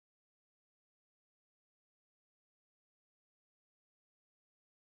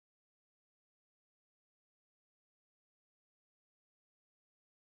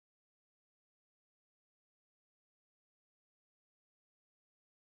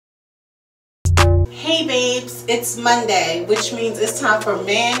Hey babes, it's Monday, which means it's time for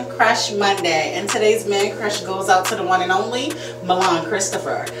Man Crush Monday, and today's Man Crush goes out to the one and only Milan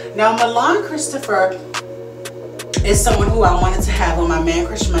Christopher. Now Milan Christopher is someone who I wanted to have on my Man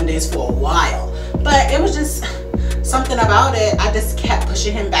Crush Mondays for a while, but it was just something about it. I just kept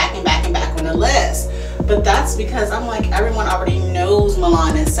pushing him back and back and back on the list. But that's because I'm like, everyone already knows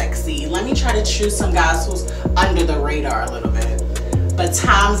Milan is sexy. Let me try to choose some guys who's under the radar a little bit. But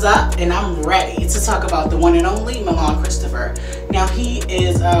time's up and I'm ready to talk about the one and only Milan Christopher. Now he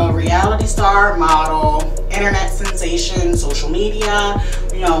is a reality star, model, internet sensation, social media,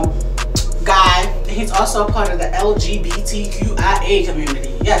 guy. He's also a part of the LGBTQIA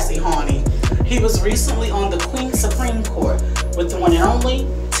community. Yes, he horny. He was recently on the Queen Supreme Court with the one and only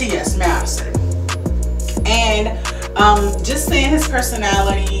T.S. Madison. And just seeing his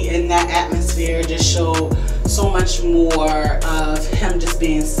personality in that atmosphere just showed so much more of him just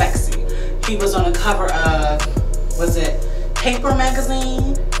being sexy. He was on the cover of, was it Paper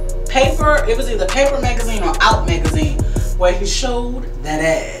magazine? It was either Paper magazine or Out magazine, where he showed that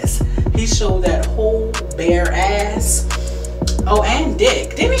ass. He showed that whole bare ass. Oh, and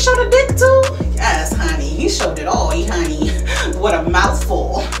dick. Didn't he show the dick too? Yes, honey. He showed it all, honey. What a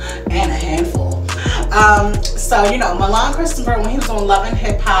mouthful and a handful. So, Milan Christopher, when he was on Love and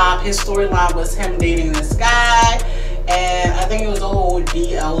Hip Hop, his storyline was him dating this guy. And I think it was a whole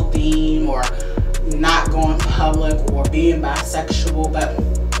BL theme, or not going public, or being bisexual. But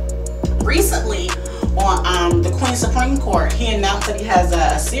recently, on the Queen Supreme Court, he announced that he has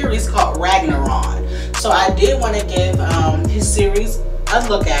a series called Ragnarok. So I did want to give his series a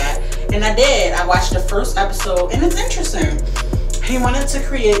look at, and I did. I watched the first episode, and it's interesting. He wanted to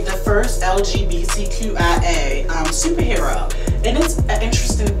create the first LGBTQIA superhero, and it's an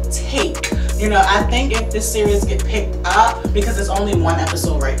interesting take. I think if this series get picked up, because it's only one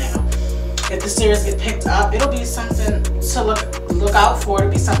episode right now, if the series get picked up, it'll be something to look out for.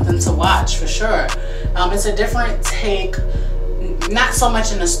 It'll be something to watch for sure. It's a different take. Not so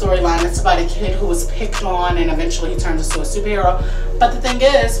much in the storyline. It's about a kid who was picked on and eventually he turns into a superhero. But the thing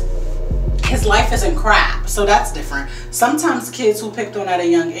is, his life isn't crap, so that's different. Sometimes kids who picked on at a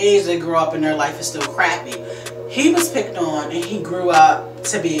young age, they grow up and their life is still crappy. He was picked on and he grew up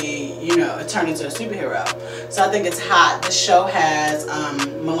to be, turned into a superhero. So I think it's hot. The show has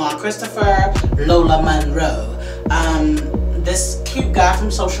Milan Christopher, Lola Monroe, this cute guy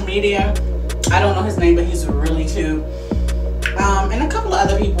from social media. I don't know his name, but he's really cute. And a couple of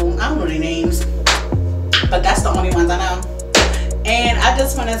other people. I don't know their names, but that's the only ones I know. And I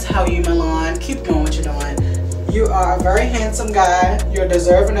just want to tell you, Milan, keep doing what you're doing. You are a very handsome guy. You're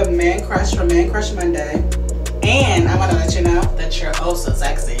deserving of Man Crush for Man Crush Monday. And I want to let you know that you're oh so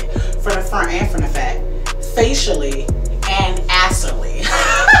sexy, from the front and from the back, facially and assally,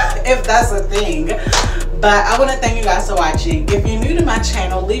 if that's a thing. But I want to thank you guys for watching. If you're new to my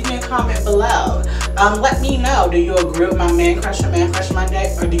channel, leave me a comment below. Let me know, do you agree with my Man Crush for Man Crush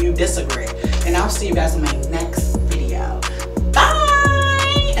Monday, or do you disagree? And I'll see you guys in my next video.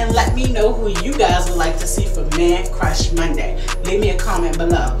 Bye! And let me know who you guys would like to see for Man Crush Monday. Leave me a comment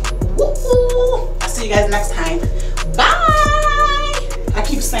below. Woo-hoo! I'll see you guys next time. Bye! I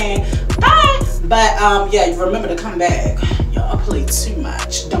keep saying bye, but yeah, remember to come back. Y'all play too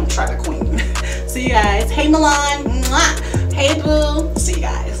much. Don't try the queen. See you guys. Hey Milan. Mwah. Hey boo. See you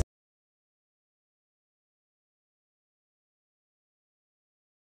guys.